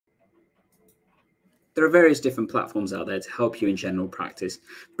There are various different platforms out there to help you in general practice,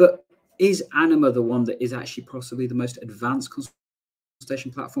 but is Anima the one that is actually possibly the most advanced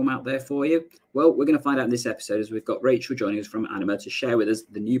consultation platform out there for you? Well, we're going to find out in this episode as we've got Rachel joining us from Anima to share with us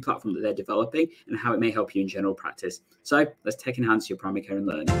the new platform that they're developing and how it may help you in general practice. So let's take enhance your primary care and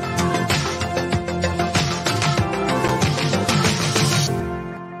learning.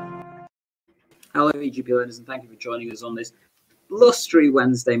 Hello, EGP learners, and thank you for joining us on this blustery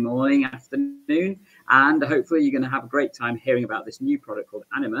Wednesday morning, afternoon, and hopefully you're going to have a great time hearing about this new product called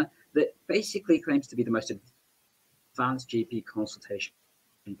Anima that basically claims to be the most advanced GP consultation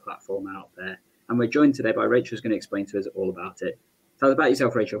platform out there. And we're joined today by Rachel, who's going to explain to us all about it. Tell us about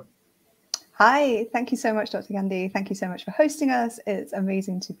yourself, Rachel. Hi, thank you so much, Dr. Gandhi. Thank you so much for hosting us. It's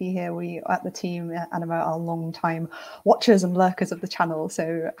amazing to be here. We at the team at Anima are long-time watchers and lurkers of the channel,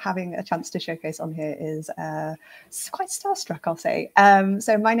 so having a chance to showcase on here is quite starstruck, I'll say.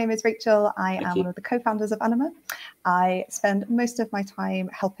 So my name is Rachel. I am one of the co-founders of Anima. I spend most of my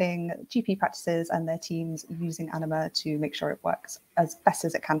time helping GP practices and their teams using Anima to make sure it works as best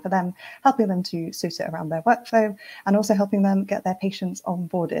as it can for them, helping them to suit it around their workflow, and also helping them get their patients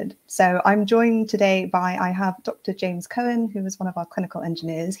onboarded. So I'm joined today by, I have Dr. James Cohen, who is one of our clinical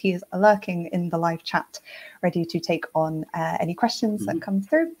engineers. He is lurking in the live chat, ready to take on any questions that come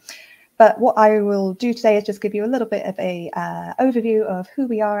through. But what I will do today is just give you a little bit of a overview of who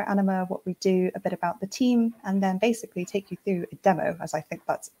we are at Anima, what we do, a bit about the team, and then basically take you through a demo, as I think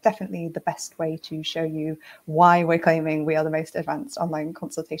that's definitely the best way to show you why we're claiming we are the most advanced online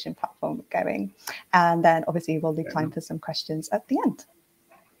consultation platform going. And then obviously we'll leave time for some questions at the end.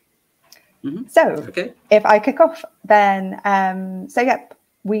 So if I kick off, then,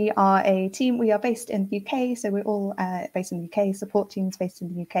 we are a team. We are based in the UK, so we're all based in the UK, support teams based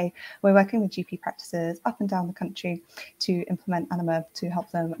in the UK. We're working with GP practices up and down the country to implement Anima to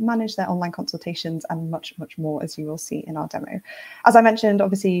help them manage their online consultations and much, much more, as you will see in our demo. As I mentioned,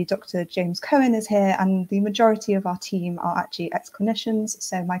 obviously, Dr. James Cohen is here, and the majority of our team are actually ex-clinicians.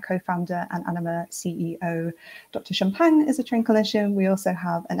 So my co-founder and Anima CEO, Dr. Champagne, is a trained clinician. We also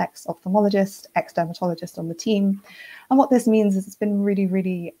have an ex-ophthalmologist, ex-dermatologist on the team. And what this means is it's been really,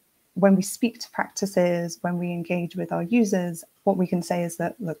 really, when we speak to practices, when we engage with our users, what we can say is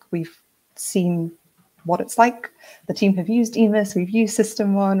that, look, we've seen what it's like. The team have used EMIS, we've used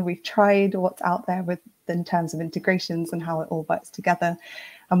System 1, we've tried what's out there in terms of integrations and how it all works together.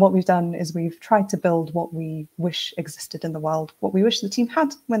 And what we've done is we've tried to build what we wish existed in the world, what we wish the team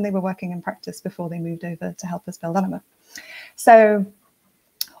had when they were working in practice before they moved over to help us build Anima. So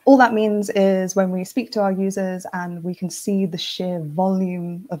all that means is when we speak to our users and we can see the sheer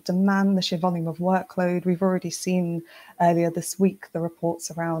volume of demand, the sheer volume of workload. We've already seen earlier this week the reports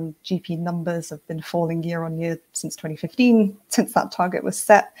around GP numbers have been falling year on year since 2015, since that target was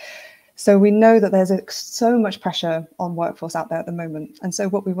set. So we know that there's so much pressure on workforce out there at the moment. And so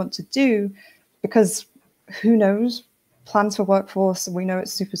what we want to do, because who knows, plans for workforce, we know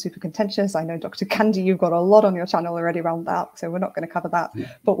it's super, super contentious. I know, Dr. Candy, you've got a lot on your channel already around that, so we're not going to cover that.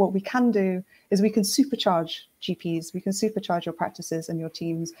 But what we can do is we can supercharge GPs, we can supercharge your practices and your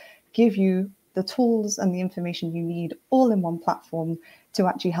teams, give you the tools and the information you need all in one platform to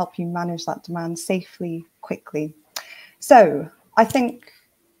actually help you manage that demand safely, quickly. So I think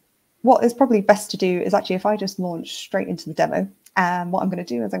what is probably best to do is actually, if I just launch straight into the demo, what I'm going to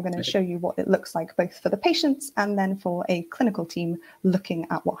do is I'm going to show you what it looks like both for the patients and then for a clinical team looking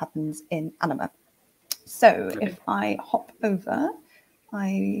at what happens in Anima. So if I hop over,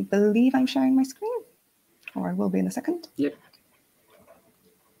 I believe I'm sharing my screen, or I will be in a second. Yep.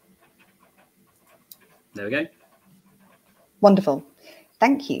 There we go. Wonderful.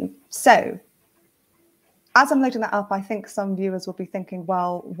 Thank you. So as I'm loading that up, I think some viewers will be thinking,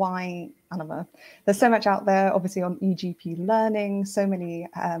 well, why Anima? There's so much out there, obviously on EGP learning, so many,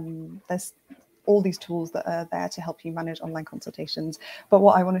 there's all these tools that are there to help you manage online consultations. But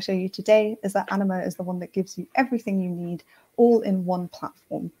what I want to show you today is that Anima is the one that gives you everything you need all in one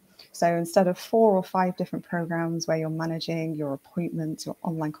platform. So instead of 4 or 5 different programs where you're managing your appointments, your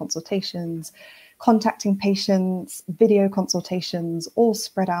online consultations, contacting patients, video consultations, all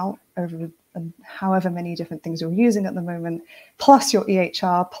spread out over however many different things you're using at the moment, plus your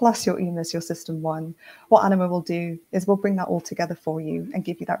EHR, plus your EMIS, your System 1, what Anima will do is we'll bring that all together for you and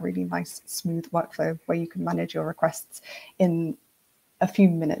give you that really nice, smooth workflow where you can manage your requests in a few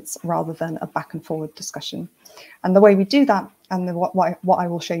minutes rather than a back and forward discussion. And the way we do that, and what I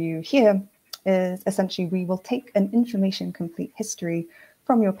will show you here, is essentially we will take an information complete history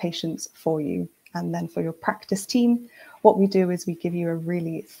from your patients for you. And then for your practice team, what we do is we give you a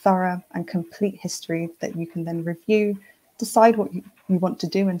really thorough and complete history that you can then review, decide what you want to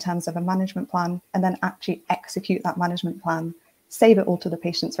do in terms of a management plan, and then actually execute that management plan, save it all to the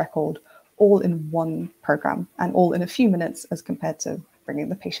patient's record, all in one program and all in a few minutes, as compared to bringing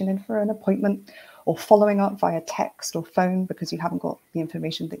the patient in for an appointment or following up via text or phone because you haven't got the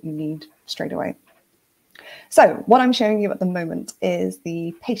information that you need straight away. So what I'm showing you at the moment is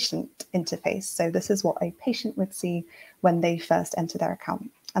the patient interface. So this is what a patient would see when they first enter their account.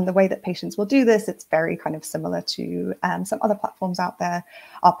 And the way that patients will do this, it's very kind of similar to some other platforms out there.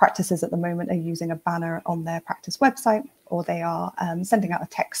 Our practices at the moment are using a banner on their practice website, or they are sending out a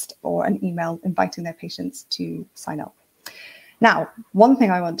text or an email inviting their patients to sign up. Now, one thing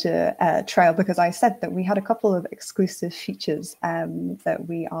I want to trail, because I said that we had a couple of exclusive features that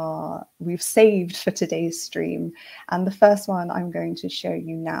we've saved for today's stream. And the first one I'm going to show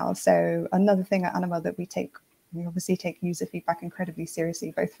you now. So another thing at Anima that we obviously take user feedback incredibly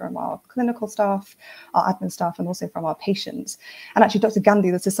seriously, both from our clinical staff, our admin staff, and also from our patients. And actually, Dr.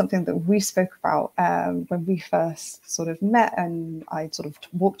 Gandhi, this is something that we spoke about when we first sort of met, and I sort of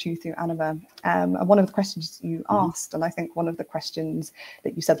walked you through Anima. And one of the questions you asked, and I think one of the questions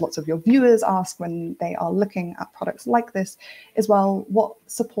that you said lots of your viewers ask when they are looking at products like this is, well, what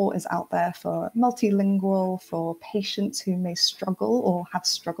support is out there for multilingual, for patients who may struggle or have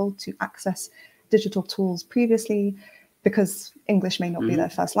struggled to access digital tools previously because English may not be their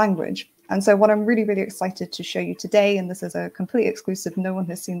first language. And so what I'm really, really excited to show you today, and this is a complete exclusive, no one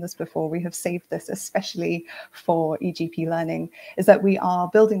has seen this before, we have saved this especially for eGP Learning, is that we are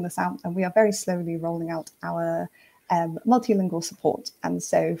building this out and we are very slowly rolling out our multilingual support. And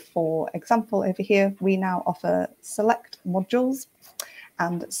so, for example, over here, we now offer select modules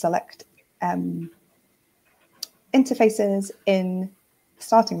and select interfaces in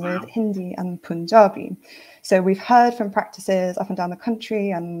starting with Hindi and Punjabi. So we've heard from practices up and down the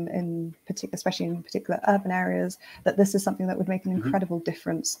country, and in particular, especially in particular urban areas, that this is something that would make an incredible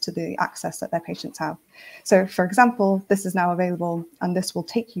difference to the access that their patients have. So for example, this is now available, and this will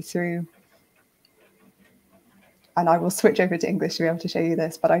take you through, and I will switch over to English to be able to show you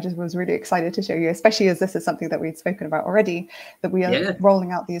this, but I just was really excited to show you, especially as this is something that we'd spoken about already, that we are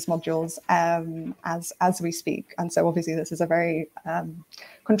rolling out these modules as we speak. And so obviously this is a very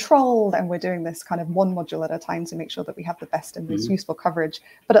controlled, and we're doing this kind of one module at a time to make sure that we have the best and most useful coverage.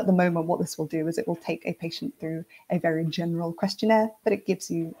 But at the moment, what this will do is it will take a patient through a very general questionnaire, but it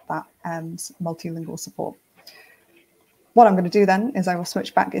gives you that multilingual support. What I'm going to do then is I will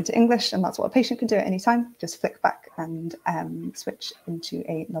switch back into English, and that's what a patient can do at any time. Just flick back and switch into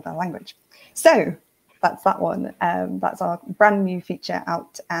another language. So that's that one. That's our brand new feature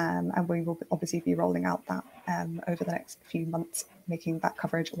out, and we will obviously be rolling out that over the next few months, making that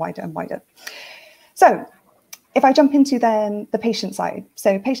coverage wider and wider. So if I jump into then the patient side,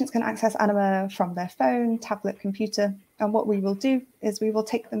 so patients can access Anima from their phone, tablet, computer, and what we will do is we will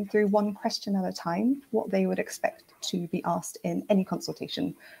take them through one question at a time, what they would expect to be asked in any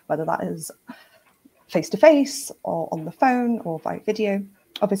consultation, whether that is face-to-face or on the phone or by video.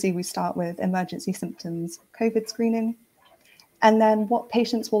 Obviously, we start with emergency symptoms, COVID screening. And then what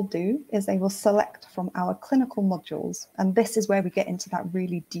patients will do is they will select from our clinical modules. And this is where we get into that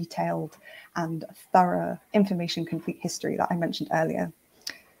really detailed and thorough information complete history that I mentioned earlier.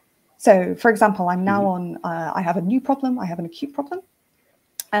 So for example, I'm now on, I have a new problem, I have an acute problem.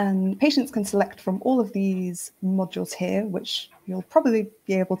 And patients can select from all of these modules here, which you'll probably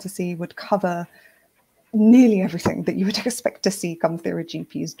be able to see would cover nearly everything that you would expect to see come through a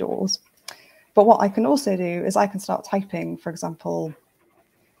GP's doors. But what I can also do is I can start typing, for example,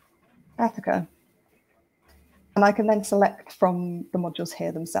 Ethica, and I can then select from the modules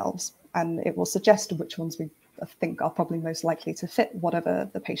here themselves, and it will suggest which ones we think are probably most likely to fit whatever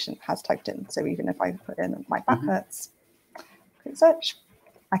the patient has typed in. So even if I put in my back hurts, click search,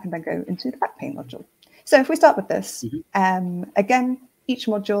 I can then go into the back pain module. So if we start with this, again, each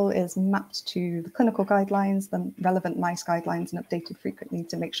module is mapped to the clinical guidelines, the relevant NICE guidelines, and updated frequently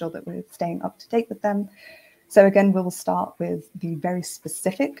to make sure that we're staying up to date with them. So again, we'll start with the very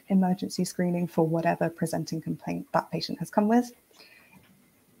specific emergency screening for whatever presenting complaint that patient has come with.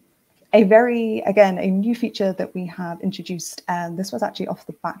 Again, a new feature that we have introduced, and this was actually off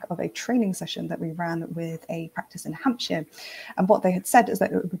the back of a training session that we ran with a practice in Hampshire. And what they had said is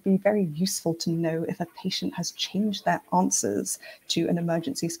that it would be very useful to know if a patient has changed their answers to an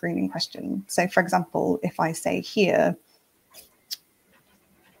emergency screening question. So for example, if I say here,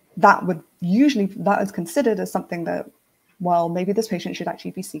 that is considered as something that, well, maybe this patient should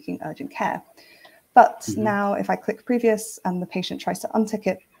actually be seeking urgent care. But now if I click previous and the patient tries to untick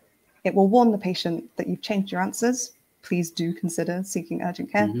it, it will warn the patient that you've changed your answers. please do consider seeking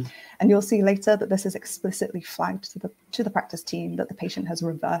urgent care. And you'll see later that this is explicitly flagged to the practice team that the patient has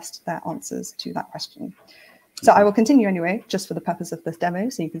reversed their answers to that question. So I will continue anyway, just for the purpose of this demo,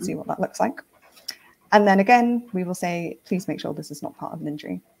 so you can see what that looks like. And then again, we will say, please make sure this is not part of an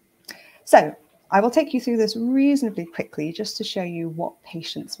injury. So I will take you through this reasonably quickly just to show you what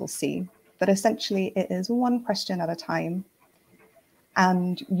patients will see. But essentially, it is one question at a time.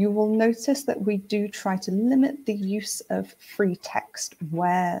 And you will notice that we do try to limit the use of free text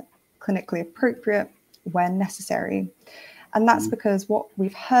where clinically appropriate, where necessary. And that's because what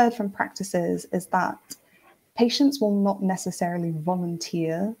we've heard from practices is that patients will not necessarily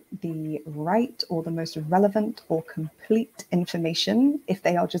volunteer the right or the most relevant or complete information if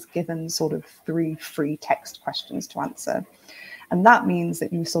they are just given sort of 3 free text questions to answer. And that means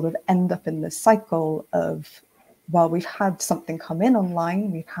that you sort of end up in this cycle of, well, we've had something come in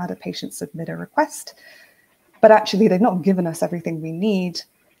online, we've had a patient submit a request, but actually they've not given us everything we need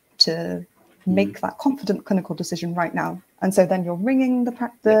to make that confident clinical decision right now. And so then you're ringing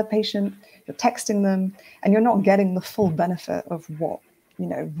the patient, you're texting them, and you're not getting the full benefit of what,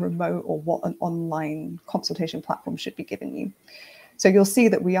 remote or what an online consultation platform should be giving you. So you'll see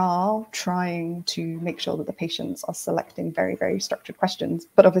that we are trying to make sure that the patients are selecting very, very structured questions.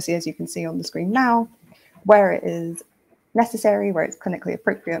 But obviously, as you can see on the screen now, where it is necessary, where it's clinically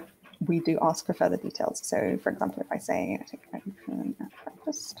appropriate, we do ask for further details. So for example, if I say, I take ibuprofen at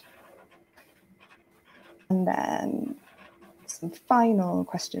breakfast, and then some final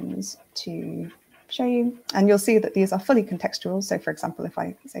questions to show you. And you'll see that these are fully contextual. So for example, if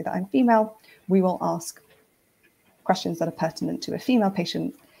I say that I'm female, we will ask questions that are pertinent to a female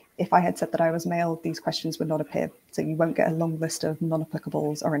patient. If I had said that I was male, these questions would not appear. So you won't get a long list of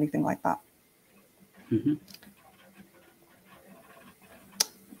non-applicables or anything like that.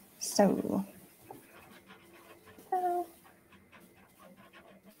 So,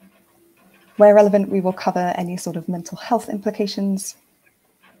 where relevant, we will cover any sort of mental health implications.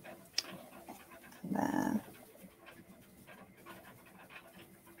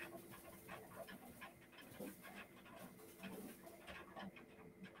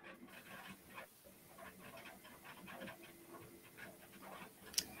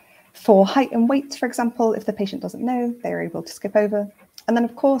 For height and weight, for example, if the patient doesn't know, they're able to skip over. And then,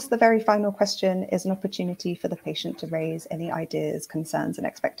 of course, the very final question is an opportunity for the patient to raise any ideas, concerns, and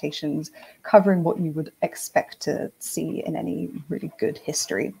expectations, covering what you would expect to see in any really good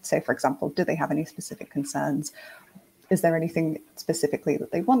history. So, for example, do they have any specific concerns? Is there anything specifically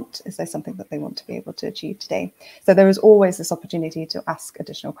that they want? Is there something that they want to be able to achieve today? So there is always this opportunity to ask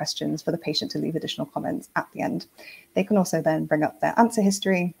additional questions for the patient to leave additional comments at the end. They can also then bring up their answer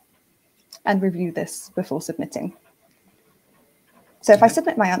history and review this before submitting. So if I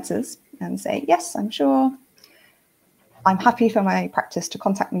submit my answers and say, yes, I'm sure, I'm happy for my practice to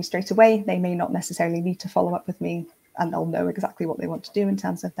contact me straight away. They may not necessarily need to follow up with me, and they'll know exactly what they want to do in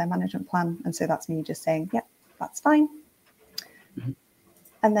terms of their management plan. And so that's me just saying, yep, that's fine.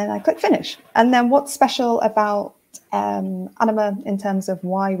 And then I click finish. And then what's special about Anima in terms of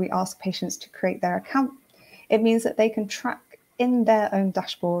why we ask patients to create their account, it means that they can track in their own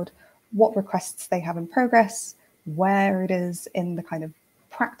dashboard what requests they have in progress, where it is in the kind of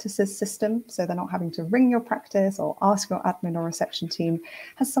practices system. So they're not having to ring your practice or ask your admin or reception team,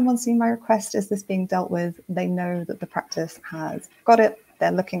 has someone seen my request? Is this being dealt with? They know that the practice has got it,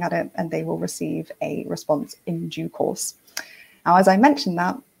 they're looking at it, and they will receive a response in due course. Now, as I mentioned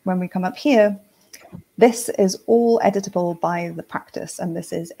that, when we come up here, this is all editable by the practice, and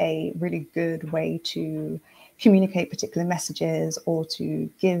this is a really good way to communicate particular messages or to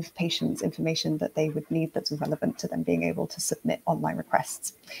give patients information that they would need that's relevant to them being able to submit online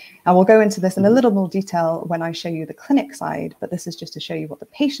requests. And we'll go into this in a little more detail when I show you the clinic side, but this is just to show you what the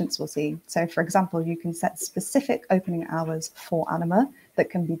patients will see. So for example, you can set specific opening hours for Anima that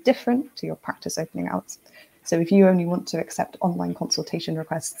can be different to your practice opening hours. So if you only want to accept online consultation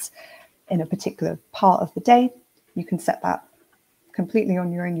requests in a particular part of the day, you can set that completely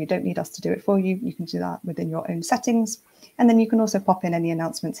on your own. You don't need us to do it for you. You can do that within your own settings. And then you can also pop in any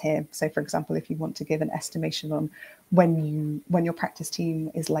announcements here. So for example, if you want to give an estimation on when your practice team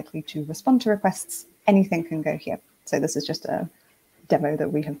is likely to respond to requests, anything can go here. So this is just a demo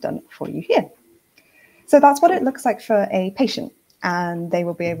that we have done for you here. So that's what it looks like for a patient. And they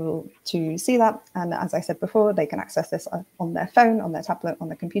will be able to see that. And as I said before, they can access this on their phone, on their tablet, on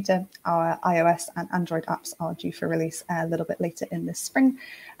their computer. Our iOS and Android apps are due for release a little bit later in this spring.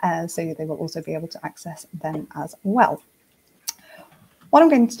 So they will also be able to access them as well. What I'm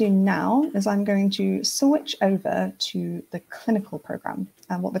going to do now is I'm going to switch over to the clinical program.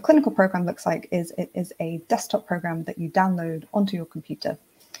 And what the clinical program looks like is it is a desktop program that you download onto your computer,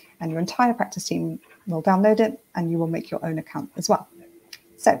 and your entire practice team will download it, and you will make your own account as well.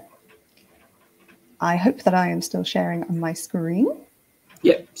 So I hope that I am still sharing on my screen.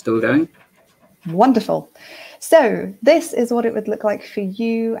 Yep, still going. Wonderful. So this is what it would look like for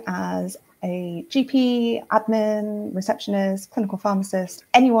you as a GP, admin, receptionist, clinical pharmacist,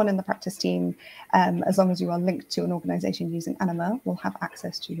 anyone in the practice team, as long as you are linked to an organization using Anima, will have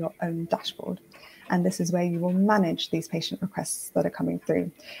access to your own dashboard. And this is where you will manage these patient requests that are coming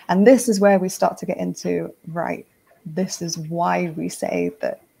through. And this is where we start to get into, right, this is why we say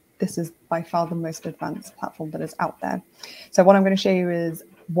that this is by far the most advanced platform that is out there. So what I'm going to show you is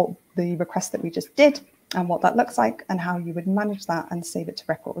what the request that we just did and what that looks like and how you would manage that and save it to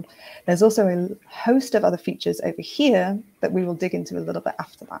record. There's also a host of other features over here that we will dig into a little bit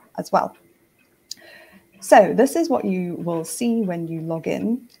after that as well. So this is what you will see when you log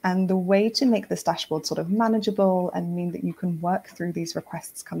in, and the way to make this dashboard sort of manageable and mean that you can work through these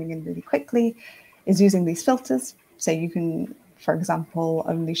requests coming in really quickly is using these filters. So you can, for example,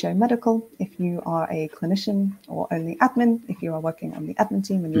 only show medical if you are a clinician, or only admin if you are working on the admin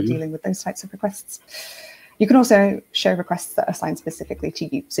team and you're dealing with those types of requests. You can also show requests that are assigned specifically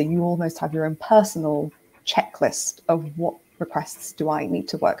to you. So you almost have your own personal checklist of what requests do I need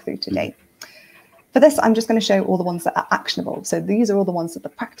to work through today. For this, I'm just going to show all the ones that are actionable. So these are all the ones that the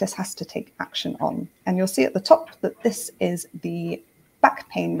practice has to take action on. And you'll see at the top that this is the back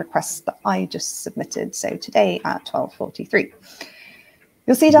pain request that I just submitted. So today at 12:43.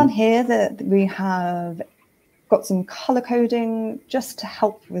 You'll see down here that we have got some color coding just to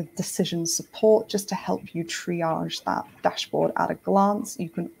help with decision support, just to help you triage that dashboard at a glance. You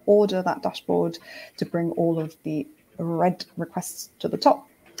can order that dashboard to bring all of the red requests to the top.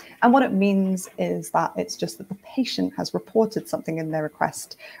 And what it means is that it's just that the patient has reported something in their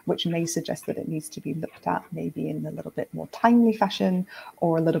request, which may suggest that it needs to be looked at maybe in a little bit more timely fashion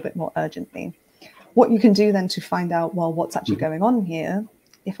or a little bit more urgently. What you can do then to find out, well, what's actually going on here,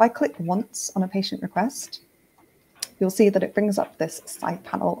 if I click once on a patient request, you'll see that it brings up this side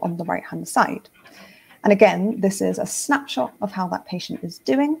panel on the right-hand side. And again, this is a snapshot of how that patient is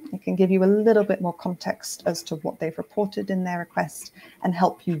doing. It can give you a little bit more context as to what they've reported in their request and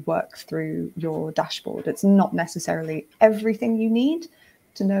help you work through your dashboard. It's not necessarily everything you need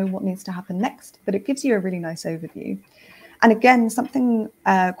to know what needs to happen next, but it gives you a really nice overview. And again, something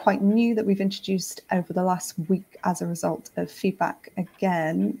quite new that we've introduced over the last week as a result of feedback.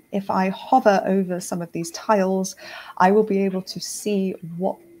 Again, if I hover over some of these tiles, I will be able to see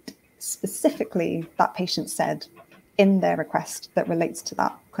what specifically that patient said in their request that relates to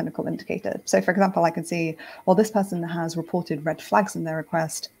that clinical indicator. So for example, I can see, well, this person has reported red flags in their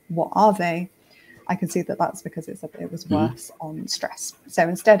request. What are they? I can see that that's because it was worse on stress. So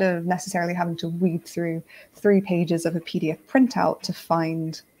instead of necessarily having to read through 3 pages of a PDF printout to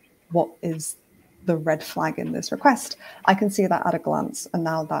find what is the red flag in this request, I can see that at a glance. And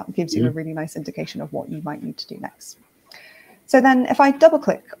now that gives you a really nice indication of what you might need to do next. So then if I double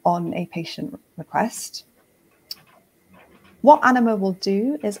click on a patient request, what Anima will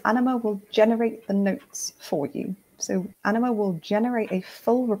do is Anima will generate the notes for you. So Anima will generate a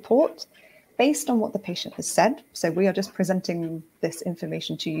full report based on what the patient has said. So we are just presenting this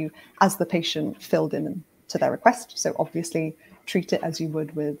information to you as the patient filled in to their request. So obviously treat it as you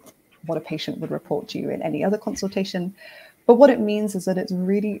would with what a patient would report to you in any other consultation. But what it means is that it's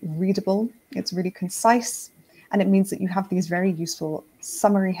really readable, it's really concise, and it means that you have these very useful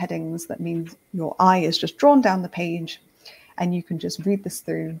summary headings. That means your eye is just drawn down the page and you can just read this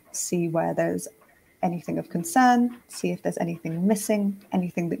through, see where there's anything of concern, see if there's anything missing,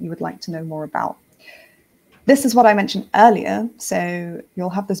 anything that you would like to know more about. This is what I mentioned earlier. So you'll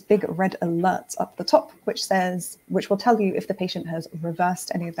have this big red alert up the top, which will tell you if the patient has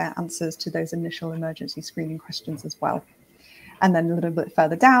reversed any of their answers to those initial emergency screening questions as well. And then a little bit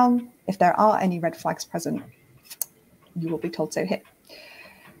further down, if there are any red flags present, you will be told so here.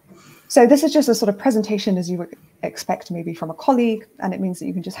 So this is just a sort of presentation as you would expect maybe from a colleague, and it means that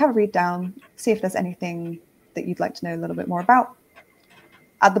you can just have a read down, see if there's anything that you'd like to know a little bit more about.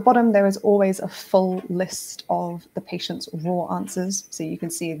 At the bottom, there is always a full list of the patient's raw answers, so you can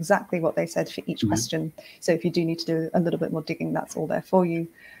see exactly what they said for each question. So if you do need to do a little bit more digging, that's all there for you.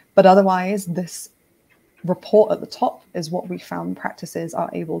 But otherwise, this report at the top is what we found practices are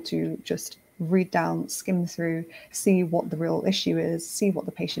able to just read down, skim through, see what the real issue is, see what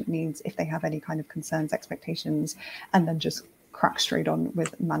the patient needs, if they have any kind of concerns, expectations, and then just crack straight on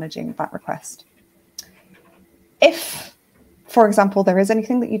with managing that request. If, for example, there is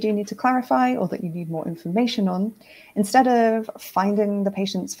anything that you do need to clarify or that you need more information on, instead of finding the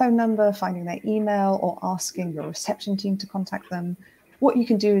patient's phone number, finding their email, or asking your reception team to contact them, what you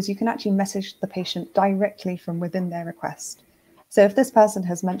can do is you can actually message the patient directly from within their request. So if this person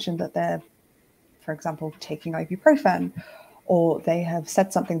has mentioned that they're, for example, taking ibuprofen, or they have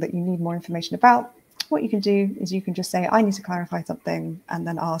said something that you need more information about, what you can do is you can just say, I need to clarify something, and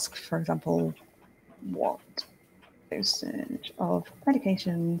then ask, for example, what dosage of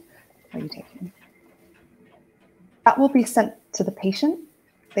medication are you taking? That will be sent to the patient.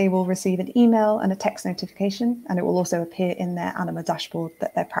 They will receive an email and a text notification, and it will also appear in their Anima dashboard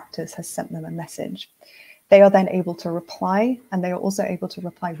that their practice has sent them a message. They are then able to reply, and they are also able to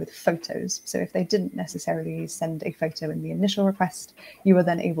reply with photos. So if they didn't necessarily send a photo in the initial request, you are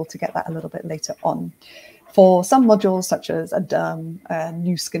then able to get that a little bit later on. For some modules, such as a derm, a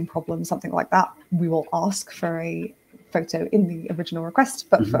new skin problem, something like that, we will ask for a photo in the original request,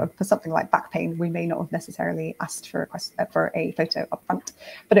 but for something like back pain, we may not have necessarily asked for a photo up front,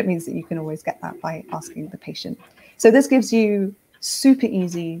 but it means that you can always get that by asking the patient. So this gives you super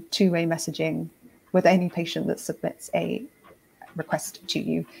easy two-way messaging with any patient that submits a request to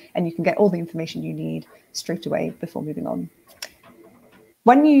you, and you can get all the information you need straight away before moving on.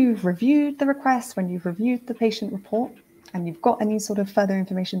 When you've reviewed the request, when you've reviewed the patient report, and you've got any sort of further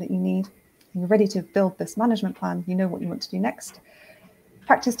information that you need, and you're ready to build this management plan, you know what you want to do next,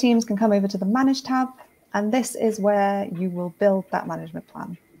 practice teams can come over to the Manage tab, and this is where you will build that management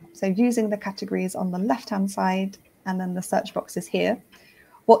plan. So using the categories on the left-hand side and then the search boxes here,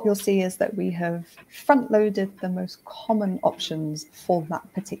 what you'll see is that we have front-loaded the most common options for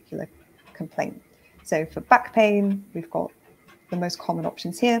that particular complaint. So for back pain, we've got the most common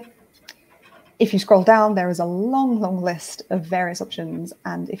options here. If you scroll down, there is a long, long list of various options.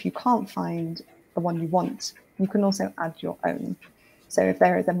 And if you can't find the one you want, you can also add your own. So if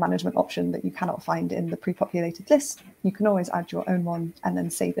there is a management option that you cannot find in the pre-populated list, you can always add your own one and then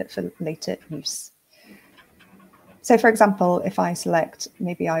save it for later use. So for example, if I select,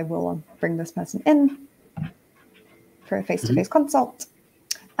 maybe I will bring this person in for a face-to-face consult.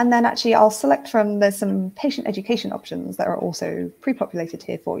 And then actually I'll select from, there's some patient education options that are also pre-populated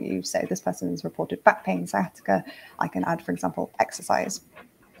here for you. So this person's reported back pain, sciatica. I can add, for example, exercise.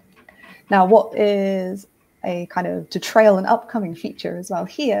 Now, what is a kind of to trail an upcoming feature as well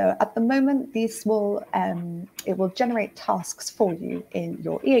here, at the moment, this will, it will generate tasks for you in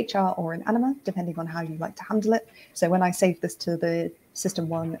your EHR or in Anima, depending on how you like to handle it. So when I save this to the System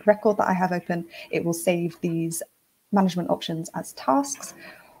 1 record that I have open, it will save these management options as tasks.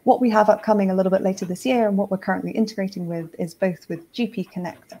 What we have upcoming a little bit later this year and what we're currently integrating with is both with GP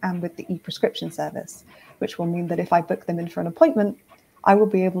Connect and with the e-prescription service, which will mean that if I book them in for an appointment, I will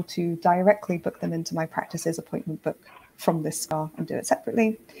be able to directly book them into my practice's appointment book from this star and do it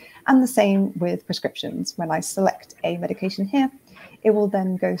separately. And the same with prescriptions. When I select a medication here, it will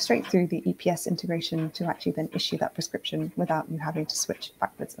then go straight through the EPS integration to actually then issue that prescription without you having to switch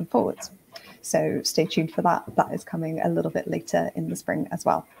backwards and forwards. So stay tuned for that. That is coming a little bit later in the spring as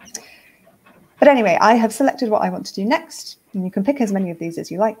well. But anyway, I have selected what I want to do next, and you can pick as many of these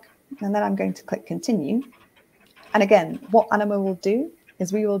as you like. And then I'm going to click continue. And again, what Anima will do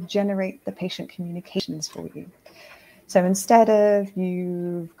is we will generate the patient communications for you. So instead of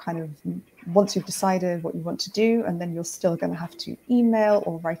you kind of, once you've decided what you want to do, and then you're still going to have to email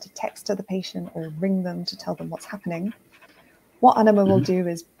or write a text to the patient or ring them to tell them what's happening, what Anima will do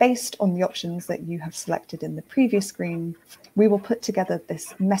is, based on the options that you have selected in the previous screen, we will put together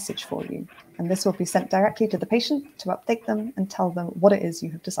this message for you. And this will be sent directly to the patient to update them and tell them what it is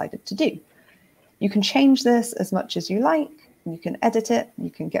you have decided to do. You can change this as much as you like. You can edit it,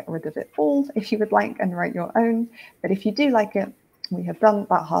 you can get rid of it all if you would like and write your own. But if you do like it, we have done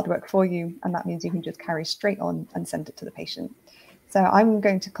that hard work for you, and that means you can just carry straight on and send it to the patient. So I'm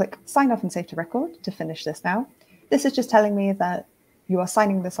going to click sign off and save to record to finish this now. This is just telling me that you are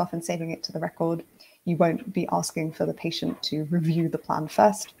signing this off and saving it to the record. You won't be asking for the patient to review the plan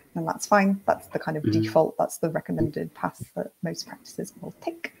first, and that's fine. That's the kind of default, that's the recommended path that most practices will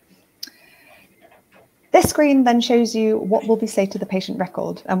take. This screen then shows you what will be saved to the patient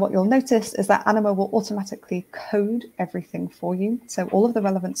record. And what you'll notice is that Anima will automatically code everything for you. So all of the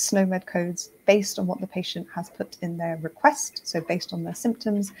relevant SNOMED codes based on what the patient has put in their request, so based on their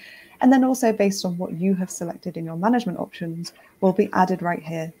symptoms, and then also based on what you have selected in your management options, will be added right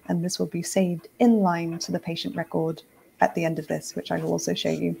here. And this will be saved in line to the patient record at the end of this, which I will also show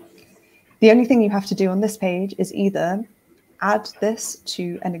you. The only thing you have to do on this page is either add this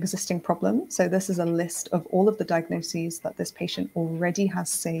to an existing problem. So this is a list of all of the diagnoses that this patient already has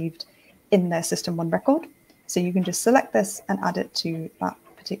saved in their System 1 record. So you can just select this and add it to that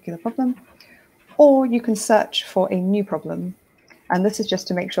particular problem, or you can search for a new problem. And this is just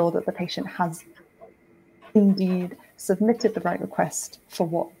to make sure that the patient has indeed submitted the right request for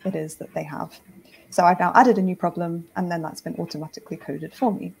what it is that they have. So I've now added a new problem, and then that's been automatically coded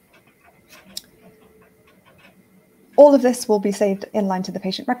for me. All of this will be saved inline to the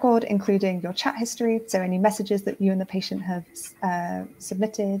patient record, including your chat history, so any messages that you and the patient have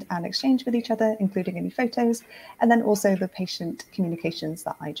submitted and exchanged with each other, including any photos, and then also the patient communications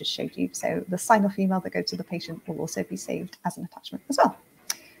that I just showed you. So the sign-off email that goes to the patient will also be saved as an attachment as well.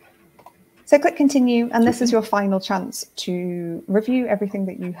 So click continue, and this is your final chance to review everything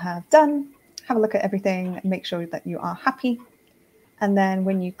that you have done, have a look at everything, and make sure that you are happy. And then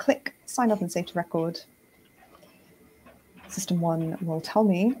when you click sign off and save to record, System 1 will tell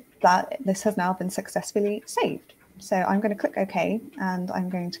me that this has now been successfully saved. So I'm going to click OK, and I'm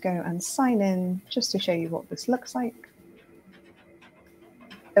going to go and sign in just to show you what this looks like.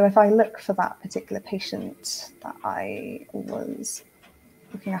 So if I look for that particular patient that I was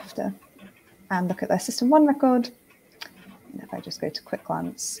looking after and look at their System 1 record, and if I just go to quick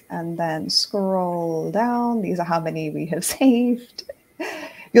glance and then scroll down, these are how many we have saved.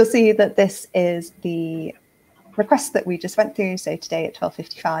 You'll see that this is the request that we just went through, so today at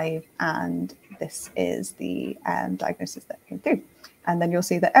 12:55, and this is the diagnosis that came through. And then you'll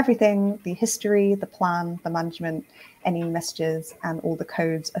see that everything, the history, the plan, the management, any messages, and all the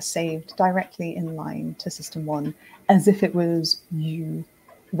codes are saved directly in line to System 1, as if it was you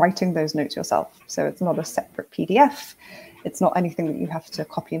writing those notes yourself. So it's not a separate PDF. It's not anything that you have to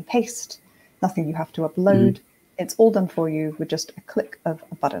copy and paste, nothing you have to upload. It's all done for you with just a click of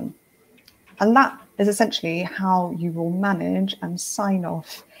a button. And that is essentially how you will manage and sign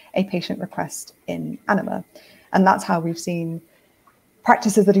off a patient request in Anima. And that's how we've seen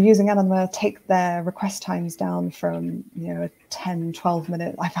practices that are using Anima take their request times down from, a 10, 12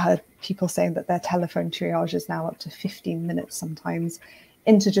 minute. I've heard people saying that their telephone triage is now up to 15 minutes sometimes,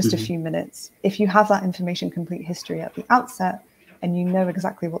 into just a few minutes. If you have that information complete history at the outset and you know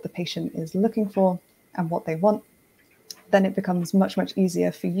exactly what the patient is looking for and what they want, then it becomes much, much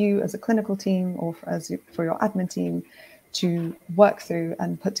easier for you as a clinical team or for your admin team to work through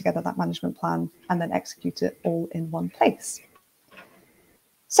and put together that management plan and then execute it all in one place.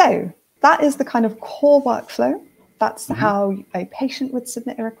 So that is the kind of core workflow. That's how a patient would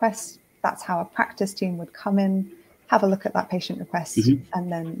submit a request. That's how a practice team would come in, have a look at that patient request, and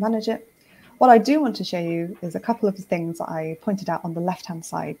then manage it. What I do want to show you is a couple of things that I pointed out on the left-hand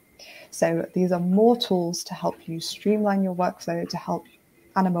side. So these are more tools to help you streamline your workflow, to help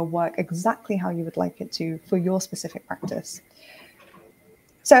Anima work exactly how you would like it to for your specific practice.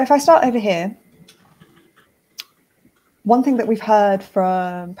 So if I start over here, one thing that we've heard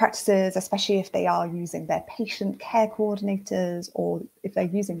from practices, especially if they are using their patient care coordinators or if they're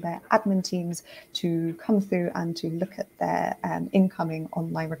using their admin teams to come through and to look at their incoming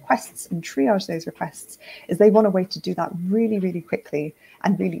online requests and triage those requests, is they want a way to do that really, really quickly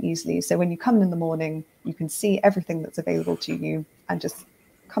and really easily. So when you come in the morning, you can see everything that's available to you and just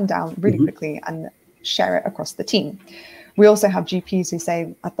come down really quickly and share it across the team. We also have GPs who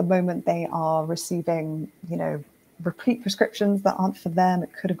say at the moment they are receiving, repeat prescriptions that aren't for them.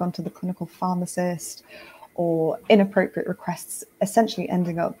 It could have gone to the clinical pharmacist, or inappropriate requests essentially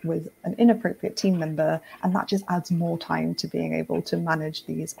ending up with an inappropriate team member. And that just adds more time to being able to manage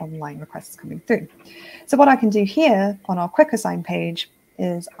these online requests coming through. So what I can do here on our quick assign page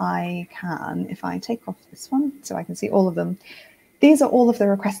is I can, if I take off this one so I can see all of them, these are all of the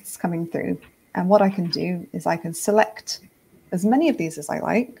requests coming through. And what I can do is I can select as many of these as I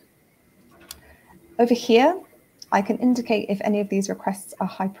like. Over here, I can indicate if any of these requests are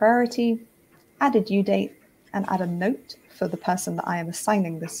high priority, add a due date, and add a note for the person that I am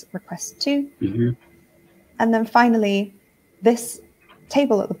assigning this request to. And then finally, this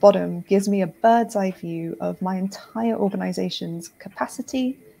table at the bottom gives me a bird's eye view of my entire organization's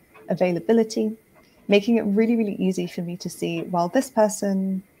capacity, availability, making it really, really easy for me to see, well, this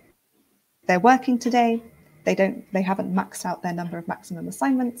person, they're working today, they haven't maxed out their number of maximum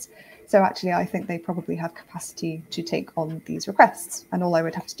assignments. So actually, I think they probably have capacity to take on these requests. And all I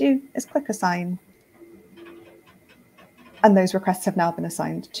would have to do is click assign. And those requests have now been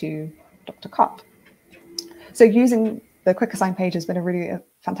assigned to Dr. Karp. So using the quick assign page has been a really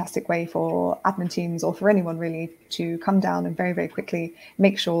fantastic way for admin teams or for anyone really to come down and very, very quickly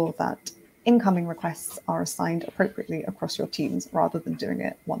make sure that incoming requests are assigned appropriately across your teams rather than doing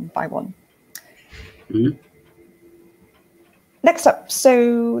it one by one. Next up,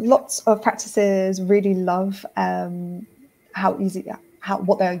 so lots of practices really love how easy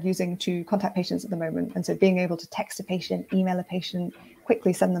what they're using to contact patients at the moment. And so being able to text a patient, email a patient,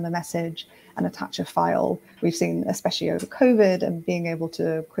 quickly send them a message and attach a file. We've seen, especially over COVID, and being able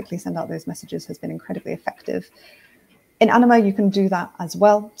to quickly send out those messages has been incredibly effective. In Anima, you can do that as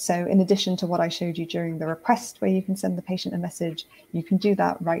well. So in addition to what I showed you during the request, where you can send the patient a message, you can do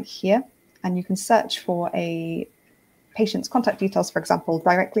that right here. And you can search for a patient's contact details, for example,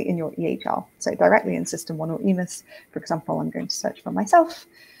 directly in your EHR. So directly in System 1 or EMIS, for example, I'm going to search for myself,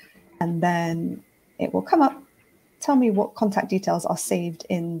 and then it will come up, tell me what contact details are saved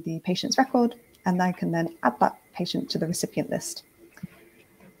in the patient's record, and I can then add that patient to the recipient list.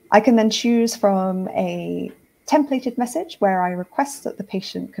 I can then choose from a templated message where I request that the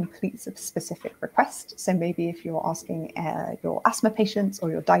patient completes a specific request. So maybe if you're asking your asthma patients or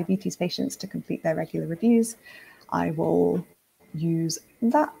your diabetes patients to complete their regular reviews, I will use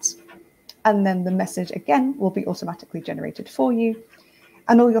that. And then the message again will be automatically generated for you.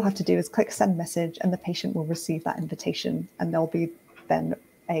 And all you'll have to do is click send message, and the patient will receive that invitation. And there'll be then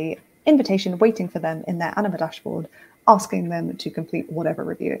an invitation waiting for them in their Anima dashboard, asking them to complete whatever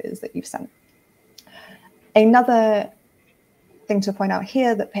review it is that you've sent. Another thing to point out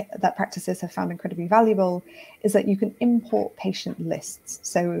here that practices have found incredibly valuable is that you can import patient lists.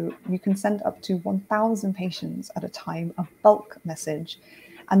 So you can send up to 1,000 patients at a time, a bulk message.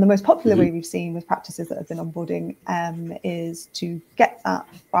 And the most popular way we've seen with practices that have been onboarding is to get that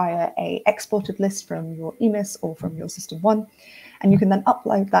via a exported list from your EMIS or from your System 1. And you can then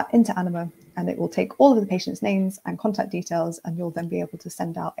upload that into Anima, and it will take all of the patient's names and contact details, and you'll then be able to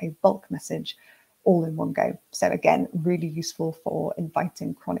send out a bulk message all in one go. So again, really useful for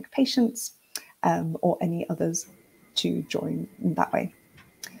inviting chronic patients or any others to join that way.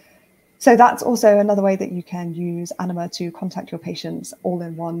 So that's also another way that you can use Anima to contact your patients all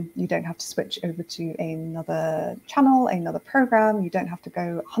in one. You don't have to switch over to another channel, another program. You don't have to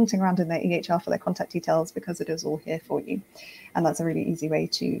go hunting around in their EHR for their contact details, because it is all here for you. And that's a really easy way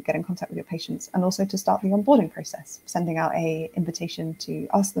to get in contact with your patients, and also to start the onboarding process, sending out an invitation to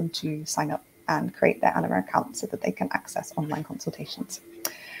ask them to sign up and create their Anima account so that they can access online consultations.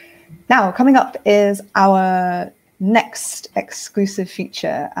 Now, coming up is our next exclusive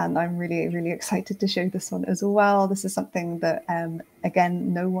feature, and I'm really, really excited to show this one as well. This is something that,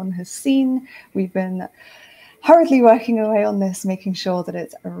 again, no one has seen. We've been hurriedly working away on this, making sure that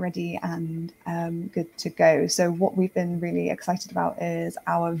it's ready and good to go. So what we've been really excited about is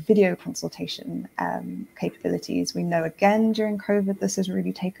our video consultation capabilities. We know, again, during COVID, this has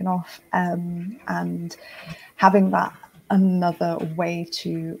really taken off, and having that another way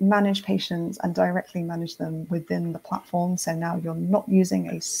to manage patients and directly manage them within the platform. So now you're not using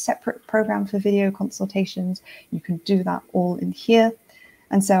a separate program for video consultations. You can do that all in here.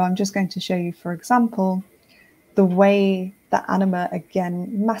 And so I'm just going to show you, for example, the way that Anima, again,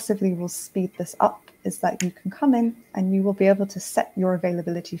 massively will speed this up is that you can come in and you will be able to set your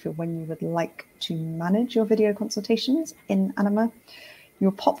availability for when you would like to manage your video consultations in Anima.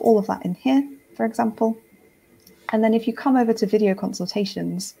 You'll pop all of that in here, for example. And then if you come over to video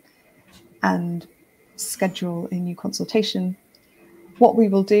consultations and schedule a new consultation, what we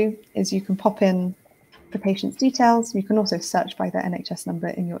will do is you can pop in the patient's details. You can also search by their NHS number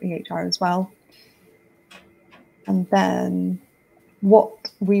in your EHR as well. And then what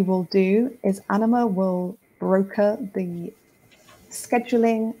we will do is Anima will broker the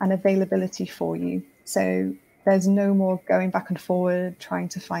scheduling and availability for you. So there's no more going back and forward trying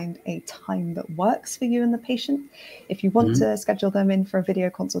to find a time that works for you and the patient. If you want to schedule them in for a video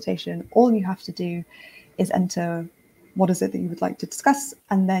consultation, all you have to do is enter what is it that you would like to discuss,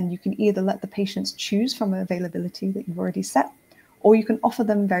 and then you can either let the patients choose from availability that you've already set, or you can offer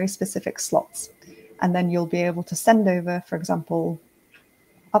them very specific slots. And then you'll be able to send over, for example,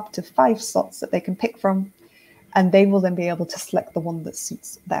 up to 5 slots that they can pick from, and they will then be able to select the one that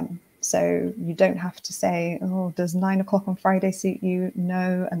suits them. So you don't have to say, oh, does 9 o'clock on Friday suit you?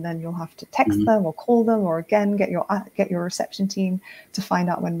 No. And then you'll have to text them or call them, or again, get your reception team to find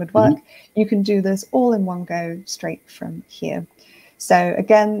out when would work. You can do this all in one go straight from here. So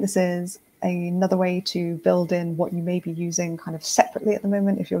again, this is another way to build in what you may be using kind of separately at the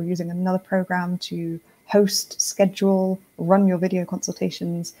moment. If you're using another program to host, schedule, run your video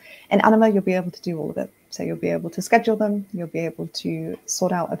consultations, in Anima, you'll be able to do all of it. So you'll be able to schedule them, you'll be able to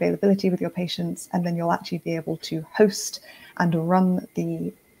sort out availability with your patients, and then you'll actually be able to host and run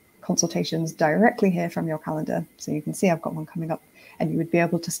the consultations directly here from your calendar. So you can see I've got one coming up, and you would be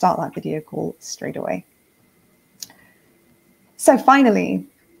able to start that video call straight away. So finally,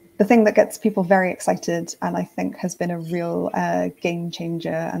 the thing that gets people very excited, and I think has been a real game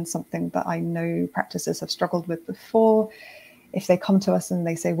changer and something that I know practices have struggled with before, if they come to us and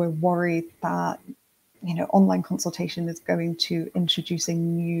they say, we're worried that, online consultation is going to introduce a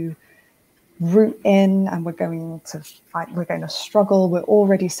new route in, and we're going to struggle. We're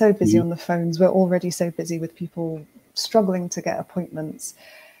already so busy on the phones. We're already so busy with people struggling to get appointments.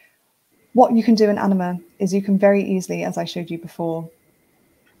 What you can do in Anima is you can very easily, as I showed you before,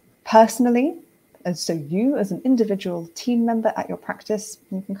 personally, so you as an individual team member at your practice,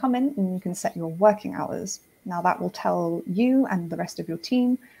 you can come in and you can set your working hours. Now that will tell you and the rest of your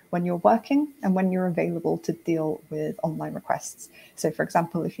team when you're working and when you're available to deal with online requests. So for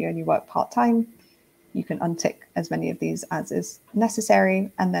example, if you only work part-time, you can untick as many of these as is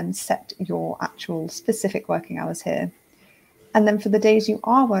necessary and then set your actual specific working hours here. And then for the days you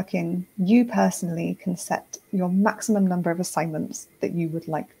are working, you personally can set your maximum number of assignments that you would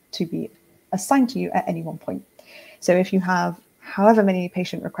like to be assigned to you at any one point. So if you have however many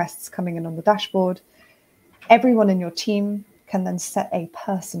patient requests coming in on the dashboard, everyone in your team can then set a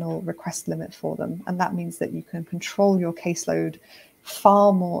personal request limit for them. And that means that you can control your caseload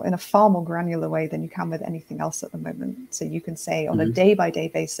in a far more granular way than you can with anything else at the moment. So you can say on a day-by-day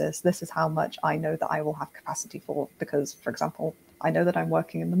basis, this is how much I know that I will have capacity for, because, for example, I know that I'm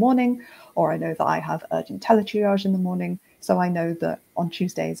working in the morning, or I know that I have urgent teletriage in the morning. So I know that on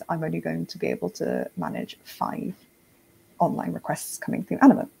Tuesdays, I'm only going to be able to manage 5 online requests coming through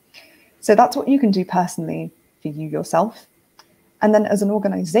Anima. So that's what you can do personally for you yourself. And then as an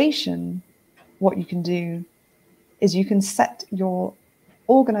organization, what you can do is you can set your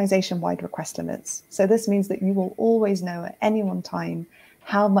organization-wide request limits. So this means that you will always know at any one time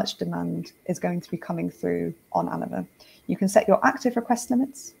how much demand is going to be coming through on Anima. You can set your active request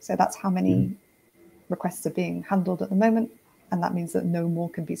limits. So that's how many requests are being handled at the moment. And that means that no more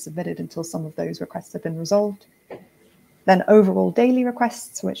can be submitted until some of those requests have been resolved. Then overall daily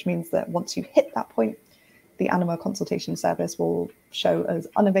requests, which means that once you hit that point, the Anima consultation service will show as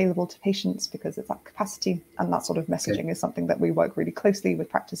unavailable to patients because it's at capacity. And that sort of messaging is something that we work really closely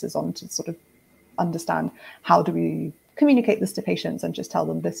with practices on to sort of understand how do we communicate this to patients and just tell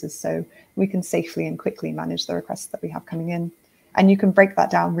them this is so we can safely and quickly manage the requests that we have coming in. And you can break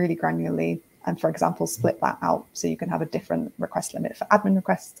that down really granularly and, for example, split that out so you can have a different request limit for admin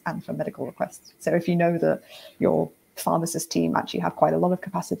requests and for medical requests. So if you know that your pharmacist team actually have quite a lot of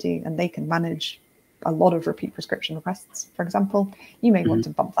capacity and they can manage a lot of repeat prescription requests, for example, you may want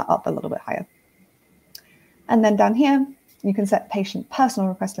to bump that up a little bit higher. And then down here, you can set patient personal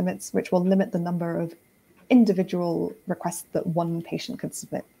request limits, which will limit the number of individual requests that one patient can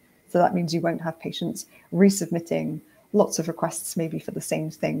submit. So that means you won't have patients resubmitting lots of requests maybe for the same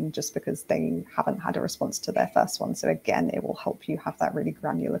thing just because they haven't had a response to their first one. So again, it will help you have that really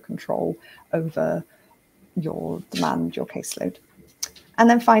granular control over your demand, your caseload. And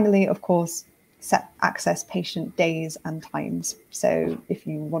then finally, of course, set access patient days and times. So if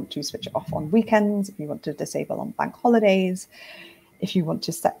you want to switch it off on weekends, if you want to disable on bank holidays, if you want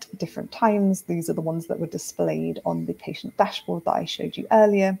to set different times, these are the ones that were displayed on the patient dashboard that I showed you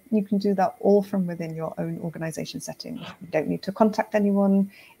earlier. You can do that all from within your own organization settings. You don't need to contact anyone.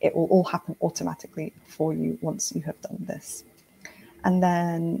 It will all happen automatically for you once you have done this. And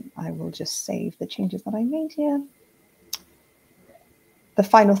then I will just save the changes that I made here. The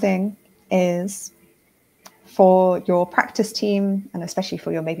final thing is for your practice team, and especially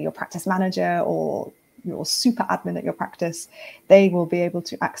for maybe your practice manager or your super admin at your practice, they will be able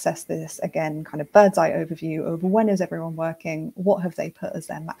to access this, again, kind of bird's eye overview of when is everyone working, what have they put as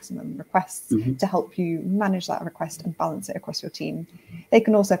their maximum requests to help you manage that request and balance it across your team. They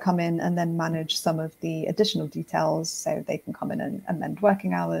can also come in and then manage some of the additional details. So they can come in and amend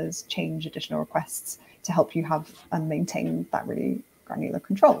working hours, change additional requests to help you have and maintain that really granular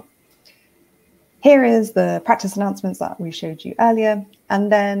control. Here is the practice announcements that we showed you earlier.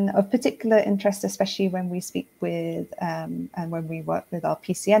 And then of particular interest, especially when we speak with and when we work with our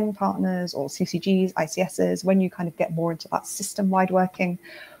PCN partners or CCGs, ICSs, when you kind of get more into that system-wide working,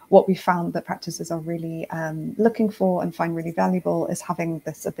 what we found that practices are really looking for and find really valuable is having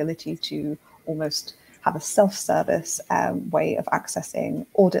this ability to almost have a self-service way of accessing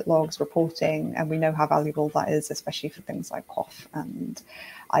audit logs, reporting, and we know how valuable that is, especially for things like QOF and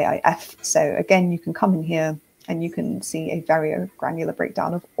IIF. So again, you can come in here and you can see a very granular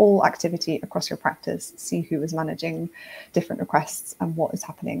breakdown of all activity across your practice, see who is managing different requests and what is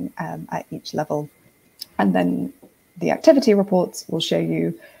happening at each level. And then the activity reports will show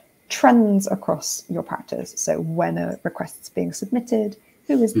you trends across your practice. So when a request is being submitted,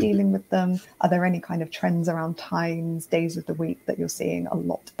 who is dealing with them? Are there any kind of trends around times, days of the week that you're seeing a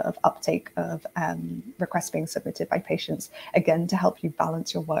lot of uptake of requests being submitted by patients, again, to help you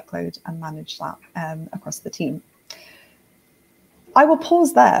balance your workload and manage that across the team. I will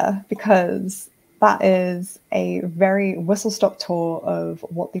pause there because that is a very whistle-stop tour of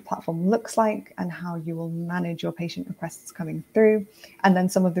what the platform looks like and how you will manage your patient requests coming through, and then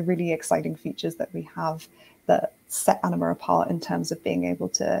some of the really exciting features that we have that set Anima apart in terms of being able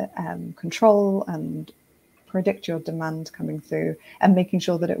to control and predict your demand coming through and making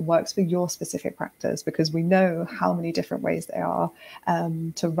sure that it works for your specific practice, because we know how many different ways there are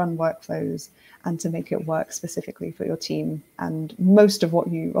to run workflows and to make it work specifically for your team. And most of what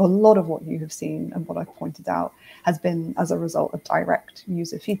a lot of what you have seen and what I've pointed out has been as a result of direct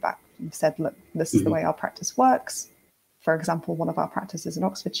user feedback. You've said, look, this is the way our practice works. For example, one of our practices in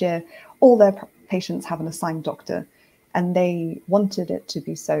Oxfordshire, all their patients have an assigned doctor, and they wanted it to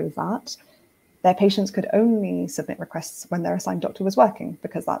be so that their patients could only submit requests when their assigned doctor was working,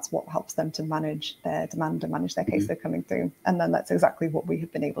 because that's what helps them to manage their demand and manage their caseload coming through. And then that's exactly what we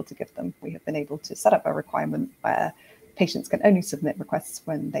have been able to give them. We have been able to set up a requirement where patients can only submit requests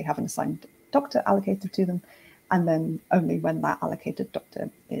when they have an assigned doctor allocated to them, and then only when that allocated doctor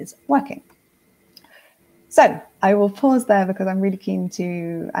is working. So I will pause there because I'm really keen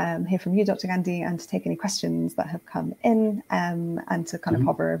to hear from you, Dr. Gandhi, and to take any questions that have come in and to kind of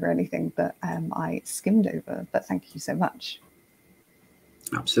hover over anything that I skimmed over. But thank you so much.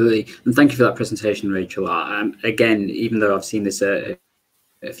 Absolutely. And thank you for that presentation, Rachel. Again, even though I've seen this a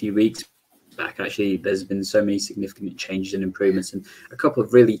few weeks back, actually, there's been so many significant changes and improvements and a couple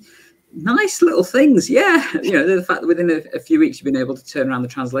of really nice little things. Yeah, you know, the fact that within a few weeks you've been able to turn around the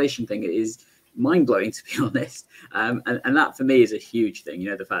translation thing is mind-blowing, to be honest, and that for me is a huge thing. You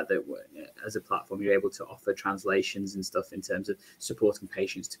know, the fact that as a platform you're able to offer translations and stuff in terms of supporting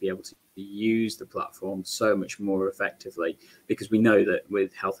patients to be able to use the platform so much more effectively, because we know that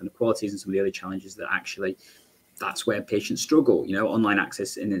with health inequalities and some of the other challenges that actually that's where patients struggle. You know, online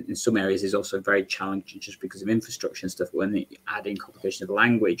access in some areas is also very challenging just because of infrastructure and stuff. When you add in complication of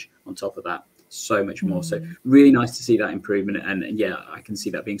language on top of that, so much more. So really nice to see that improvement, and yeah, I can see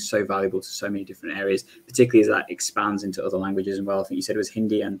that being so valuable to so many different areas, particularly as that expands into other languages as well. I think you said it was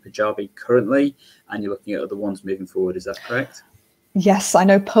Hindi and Punjabi currently, and you're looking at other ones moving forward. Is that correct? Yes, I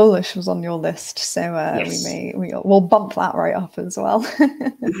know Polish was on your list, so yes. we'll bump that right up as well.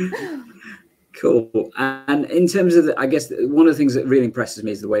 Cool. And in terms of I guess one of the things that really impresses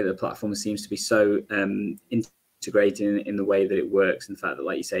me is the way that the platform seems to be so integrated in the way that it works, and the fact that,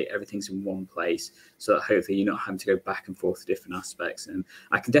 like you say, everything's in one place, so that hopefully you're not having to go back and forth to different aspects. And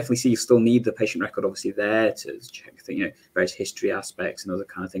I can definitely see you still need the patient record obviously there to check, you know, various history aspects and other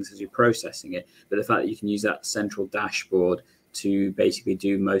kind of things as you're processing it, but the fact that you can use that central dashboard to basically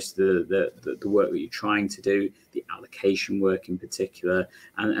do most of the work that you're trying to do, the allocation work in particular,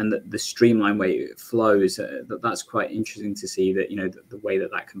 and the streamlined way it flows, that's quite interesting to see, that, you know, the way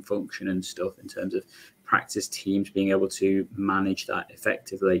that can function and stuff in terms of practice teams being able to manage that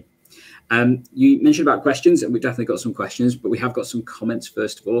effectively. You mentioned about questions, and we've definitely got some questions, but we have got some comments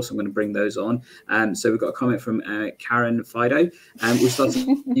first of all, so I'm going to bring those on. So we've got a comment from Karen Fido. We started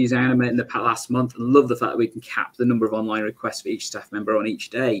using Anima in the last month and love the fact that we can cap the number of online requests for each staff member on each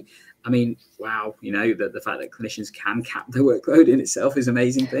day. I mean, wow, you know, the fact that clinicians can cap their workload in itself is an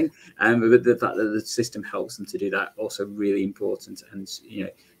amazing thing. But the fact that the system helps them to do that, also really important, and, you know,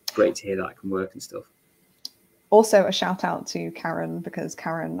 great to hear that can work and stuff. Also, a shout out to Karen, because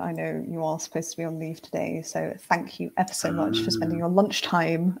Karen, I know you are supposed to be on leave today, so thank you ever so much for spending your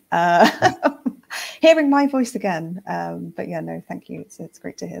lunchtime hearing my voice again. But yeah, no, thank you. It's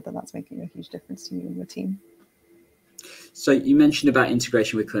great to hear that that's making a huge difference to you and your team. So you mentioned about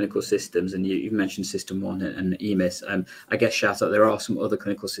integration with clinical systems, and you've mentioned System 1 and EMIS. I guess shout out, there are some other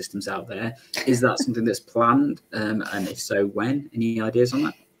clinical systems out there. Is that something that's planned? And if so, when? Any ideas on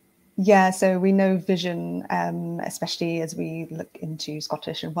that? Yeah, so we know Vision, especially as we look into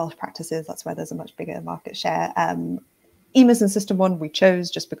Scottish and Welsh practices, that's where there's a much bigger market share. EMIS and System 1 we chose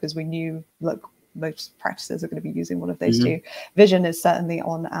just because we knew, look, most practices are going to be using one of those two. Vision is certainly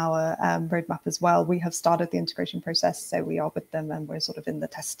on our roadmap as well. We have started the integration process, so we are with them, and we're sort of in the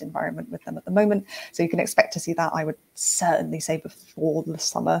test environment with them at the moment. So you can expect to see that, I would certainly say, before the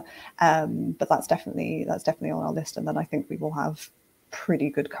summer. But that's definitely on our list, and then I think we will have pretty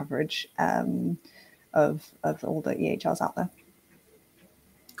good coverage of all the EHRs out there.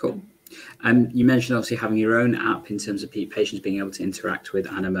 Cool. You mentioned obviously having your own app in terms of patients being able to interact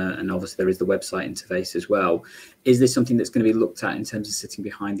with Anima, and obviously there is the website interface as well. Is this something that's going to be looked at in terms of sitting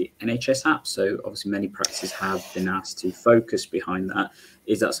behind the NHS app? So obviously many practices have been asked to focus behind that.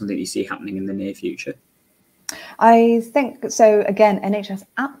 Is that something you see happening in the near future? I think so. Again, NHS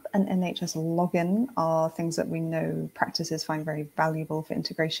app and NHS login are things that we know practices find very valuable for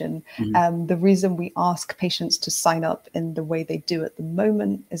integration. The reason we ask patients to sign up in the way they do at the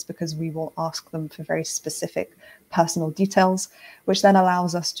moment is because we will ask them for very specific personal details, which then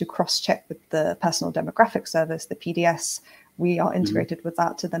allows us to cross-check with the personal demographic service, the PDS. We are integrated with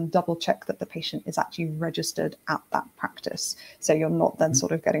that to then double check that the patient is actually registered at that practice. So you're not then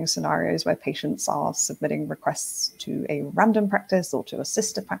sort of getting scenarios where patients are submitting requests to a random practice or to a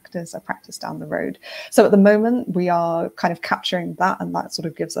sister practice, a practice down the road. So at the moment, we are kind of capturing that, and that sort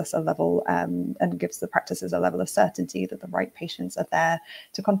of gives us a level and gives the practices a level of certainty that the right patients are there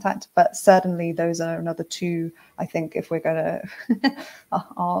to contact. But certainly those are another two, I think, if we're going to,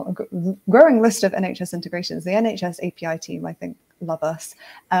 our growing list of NHS integrations, the NHS API team, I think, love us.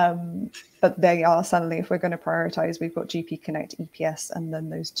 But they are suddenly, if we're going to prioritize, we've got GP Connect, EPS, and then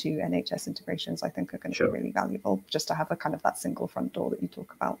those two NHS integrations, I think, are going to be really valuable, just to have a kind of that single front door that you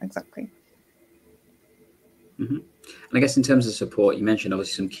talk about. Exactly. And I guess in terms of support, you mentioned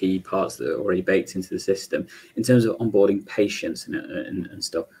obviously some key parts that are already baked into the system. In terms of onboarding patients and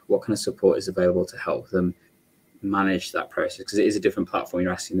stuff, what kind of support is available to help them manage that process? Because it is a different platform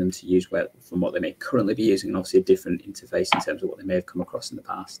you're asking them to use from what they may currently be using, and obviously a different interface in terms of what they may have come across in the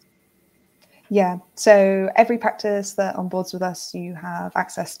past. Yeah, so every practice that onboards with us, you have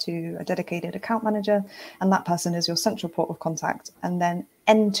access to a dedicated account manager, and that person is your central port of contact. And then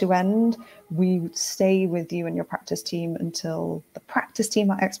end to end, we stay with you and your practice team until the practice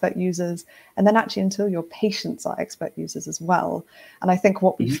team are expert users, and then actually until your patients are expert users as well. And I think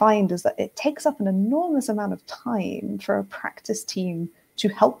what we find is that it takes up an enormous amount of time for a practice team to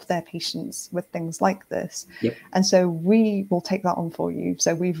help their patients with things like this. And so we will take that on for you.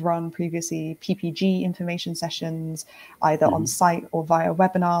 So we've run previously PPG information sessions, either on site or via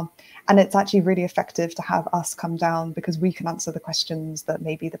webinar. And it's actually really effective to have us come down, because we can answer the questions that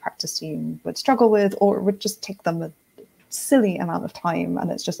maybe the practice team would struggle with, or it would just take them a silly amount of time. And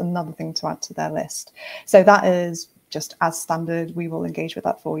it's just another thing to add to their list. So that is just as standard. We will engage with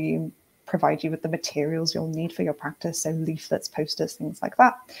that for you, provide you with the materials you'll need for your practice, so leaflets, posters, things like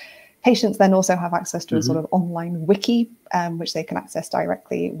that. Patients then also have access to a sort of online wiki, which they can access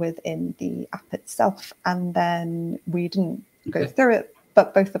directly within the app itself. And then we didn't go through it,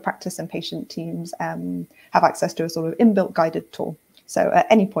 but both the practice and patient teams have access to a sort of inbuilt guided tool. So at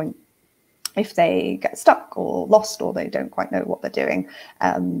any point, if they get stuck or lost, or they don't quite know what they're doing,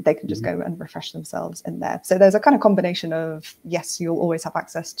 they can just go and refresh themselves in there. So there's a kind of combination of, yes, you'll always have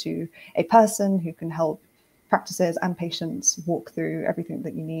access to a person who can help practices and patients walk through everything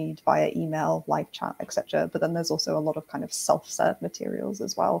that you need via email, live chat, etc. But then there's also a lot of kind of self-serve materials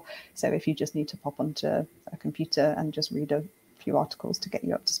as well. So if you just need to pop onto a computer and just read a few articles to get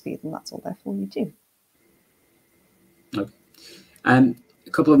you up to speed, then that's all there for you too. Okay. A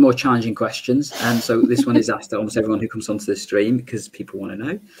couple of more challenging questions. So this one is asked to almost everyone who comes onto the stream, because people want to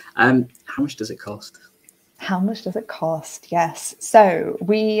know. How much does it cost? How much does it cost? Yes. So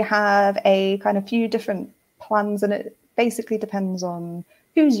we have a kind of few different plans, and it basically depends on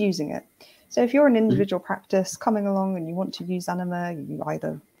who's using it. So if you're an individual practice coming along and you want to use Anima, you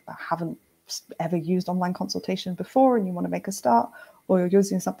either haven't ever used online consultation before and you want to make a start, or you're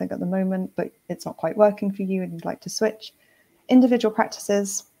using something at the moment, but it's not quite working for you and you'd like to switch. Individual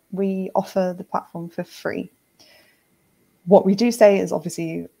practices, we offer the platform for free. What we do say is,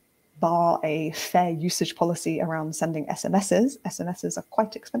 obviously, bar a fair usage policy around sending SMSs. SMSs are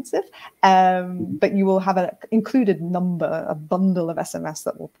quite expensive, but you will have an included number, a bundle of SMS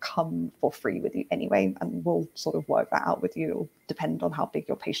that will come for free with you anyway, and we'll sort of work that out with you. It'll depend on how big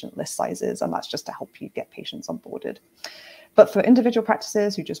your patient list size is, and that's just to help you get patients onboarded. But for individual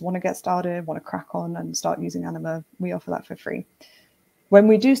practices who just want to get started, want to crack on and start using Anima, we offer that for free. When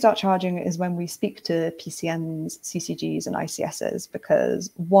we do start charging is when we speak to PCNs, CCGs, and ICSs,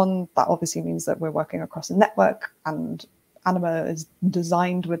 because one, that obviously means that we're working across a network, and Anima is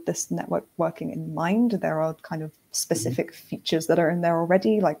designed with this network working in mind. There are kind of specific features that are in there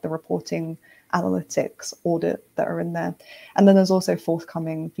already, like the reporting, analytics, audit that are in there. And then there's also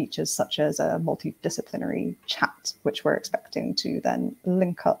forthcoming features such as a multidisciplinary chat, which we're expecting to then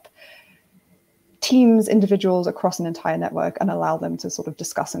link up teams, individuals across an entire network and allow them to sort of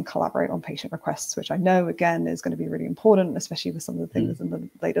discuss and collaborate on patient requests, which I know, again, is going to be really important, especially with some of the things in the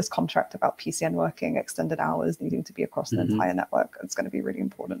latest contract about PCN working, extended hours needing to be across the entire network. It's going to be really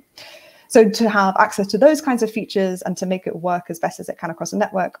important. So to have access to those kinds of features and to make it work as best as it can across a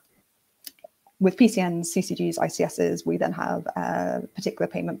network, with PCNs, CCGs, ICSs, we then have particular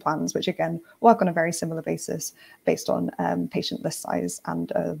payment plans, which again work on a very similar basis based on patient list size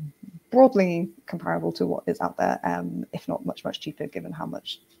and broadly comparable to what is out there, if not much, much cheaper, given how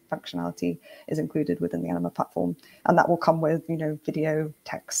much functionality is included within the Anima platform. And that will come with, you know, video,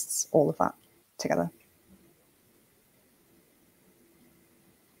 texts, all of that together.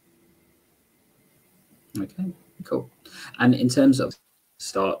 Okay, cool. And in terms of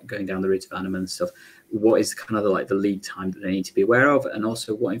start going down the route of Anima and stuff, what is kind of the lead time that they need to be aware of? And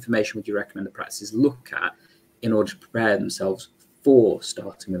also, what information would you recommend the practices look at in order to prepare themselves for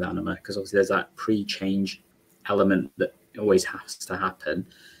starting with Anima? Because obviously there's that pre-change element that always has to happen.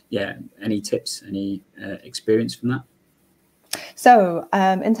 Yeah, any tips, any experience from that? So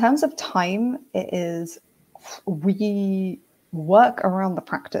in terms of time, we work around the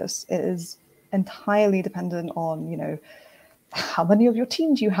practice. It is entirely dependent on, you know, how many of your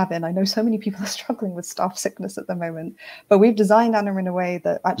teams you have in. I know so many people are struggling with staff sickness at the moment, but we've designed Anima in a way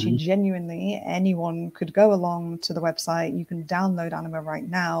that actually genuinely anyone could go along to the website. You can download Anima right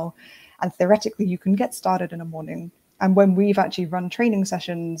now, and theoretically you can get started in a morning. And when we've actually run training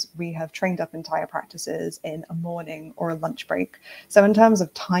sessions, we have trained up entire practices in a morning or a lunch break. So in terms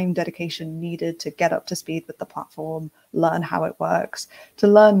of time dedication needed to get up to speed with the platform, learn how it works, to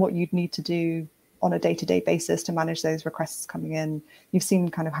learn what you'd need to do on a day-to-day basis to manage those requests coming in. You've seen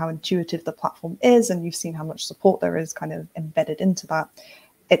kind of how intuitive the platform is, and you've seen how much support there is kind of embedded into that.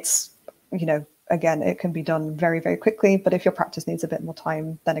 It's, you know, again, it can be done very, very quickly, but if your practice needs a bit more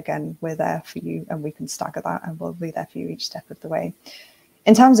time, then again, we're there for you and we can stagger that and we'll be there for you each step of the way.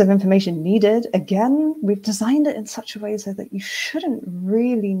 In terms of information needed, again, we've designed it in such a way so that you shouldn't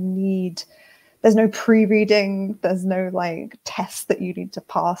really need, there's no pre-reading, there's no like test that you need to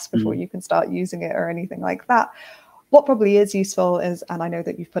pass before you can start using it or anything like that. What probably is useful is, and I know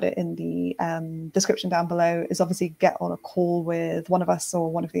that you've put it in the description down below, is obviously get on a call with one of us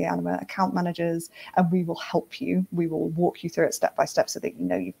or one of the Anima account managers, and we will help you. We will walk you through it step by step so that you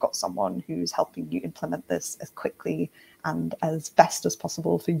know you've got someone who's helping you implement this as quickly and as best as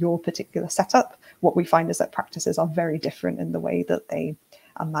possible for your particular setup. What we find is that practices are very different in the way that they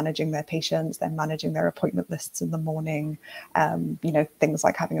are managing their patients, they're managing their appointment lists in the morning, you know, things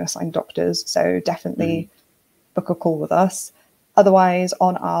like having assigned doctors. So definitely book a call with us. Otherwise,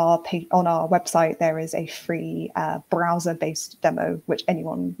 on our website, there is a free browser-based demo, which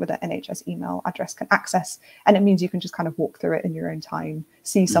anyone with an NHS email address can access. And it means you can just kind of walk through it in your own time,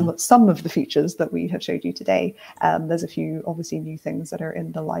 see some of the features that we have showed you today. There's a few obviously new things that are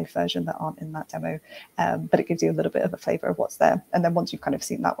in the live version that aren't in that demo, but it gives you a little bit of a flavor of what's there. And then once you've kind of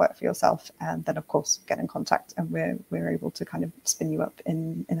seen that work for yourself, then of course get in contact and we're able to kind of spin you up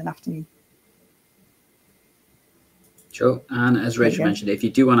in an afternoon. Sure. And as Rachel mentioned, if you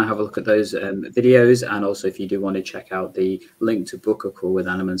do want to have a look at those videos, and also if you do want to check out the link to book a call with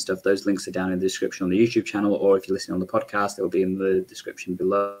Anima and stuff, those links are down in the description on the YouTube channel, or if you're listening on the podcast, they'll be in the description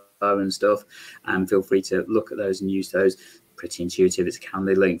below and stuff. And feel free to look at those and use those. Pretty intuitive. It's a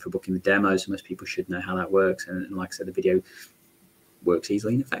Calendly link for booking the demo, so most people should know how that works. And like I said, the video works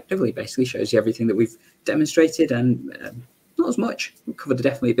easily and effectively. Basically shows you everything that we've demonstrated, and not as much. We covered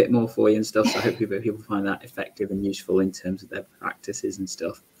definitely a bit more for you and stuff. So I hope people find that effective and useful in terms of their practices and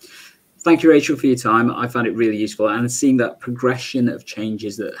stuff. Thank you, Rachel, for your time. I found it really useful, and seeing that progression of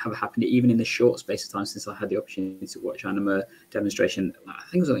changes that have happened even in the short space of time since I had the opportunity to watch Anima demonstration. I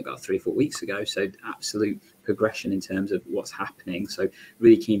think it was only about 3 or 4 weeks ago. So absolute progression in terms of what's happening. So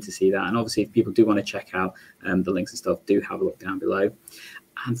really keen to see that. And obviously, if people do want to check out the links and stuff, do have a look down below.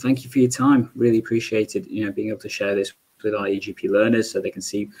 And thank you for your time. Really appreciated, being able to share this with our EGP learners so they can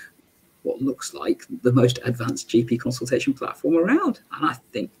see what looks like the most advanced GP consultation platform around. And I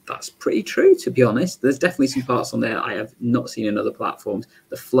think that's pretty true, to be honest. There's definitely some parts on there I have not seen in other platforms.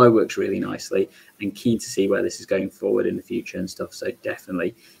 The flow works really nicely, and keen to see where this is going forward in the future and stuff. So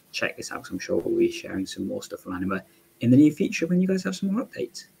definitely check this out, because I'm sure we'll be sharing some more stuff from Anima in the near future when you guys have some more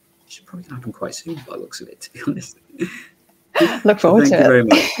updates. Which is probably going to happen quite soon by the looks of it, to be honest. Look forward to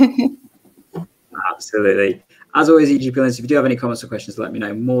it. Thank you very much. Absolutely. As always, EGP learners, if you do have any comments or questions, let me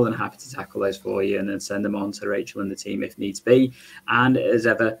know. More than happy to tackle those for you and then send them on to Rachel and the team if needs be. And as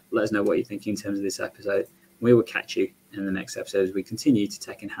ever, let us know what you think in terms of this episode. We will catch you in the next episode as we continue to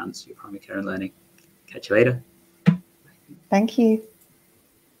tech enhance your primary care and learning. Catch you later. Thank you.